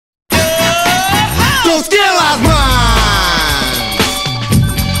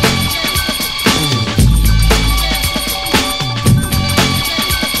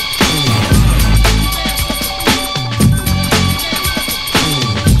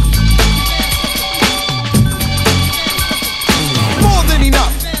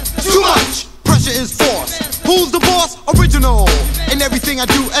everything I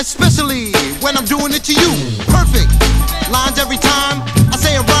do, especially when I'm doing it to you. Perfect lines every time I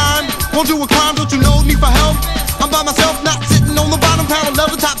say a rhyme. Won't do a crime, don't you know, need for help. I'm by myself, not sitting on the bottom, parallel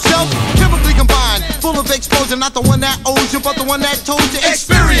the top shelf. Chemically combined, full of exposure, not the one that owes you, but the one that told you.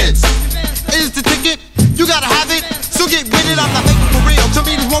 Experience is the ticket, you gotta have it, so get with it. I'm not making for real, to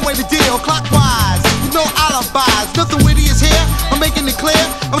me there's one way to deal. Clockwise, no alibis, nothing witty is here, I'm making it clear.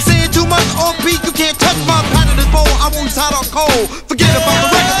 I'm saying too much on beat, you can't touch my pattern is bold. I won't hot or cold, forget about the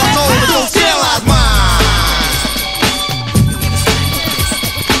records I sold, but don't scandalize mine.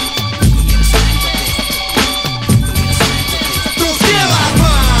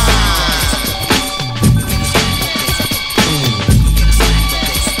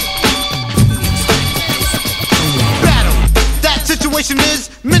 Is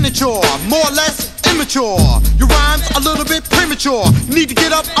miniature, more or less immature. Your rhymes a little bit premature. Need to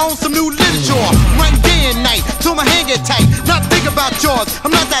get up on some new literature. Write day and night till my hand get tight. Not think about yours.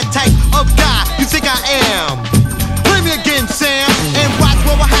 I'm not that type of guy you think I am. Play me again, Sam, and watch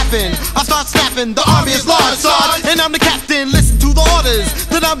what will happen. I start snapping. The army is large, Sarge, and I'm the captain. Listen to the orders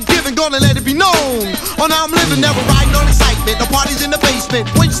that I'm giving. Gonna let it be known. On how I'm living, never riding on excitement. No parties in the basement.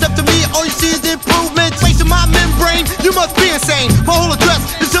 When you step to me, all you see is improvement. Wasting my membrane, you must be insane. My whole address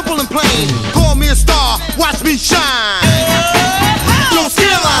is simple and plain. Call me a star, watch me shine. Don't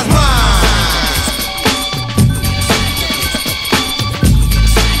scandalize mine.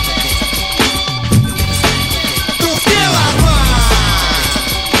 Don't scandalize mine.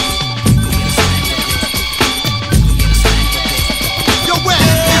 Yo, West,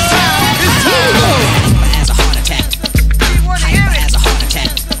 it's time, it's time. Has a heart attack. Hyper has a heart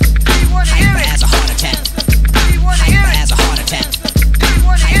attack. Hyper has a heart attack. Hyper has a heart attack.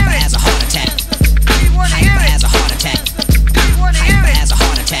 Hyper has a heart attack. Hyper has a heart attack. Hyper has a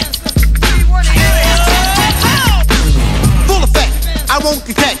heart attack. Full effect, I won't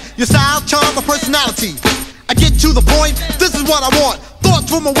coquette. Your style, charm, or personality. I get to the point, this is what I want. Thoughts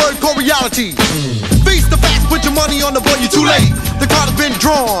from a word called reality. Face the facts, put your money on the board, you're too late. The card has been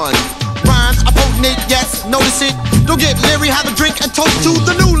drawn. Rhymes are potent, yes, notice it. Don't get leery, have a drink and toast to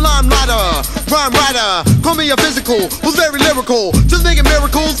the new limelighter. Rhyme writer, call me a physical, who's very lyrical, just making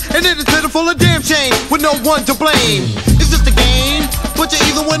miracles, and it is pitiful, a damn shame, with no one to blame. It's just a game, but you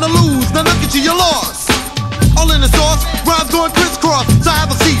either win or lose. Now look at you, you're lost. All in the sauce, rhymes going crisscross. So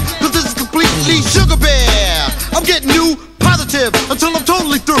have a seat, cause this is completely sugar bear. I'm getting new, positive, until I'm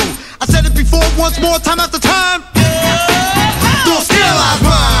totally through. I said it before, once more, time after time. Don't scandalize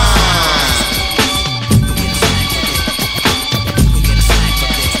mine.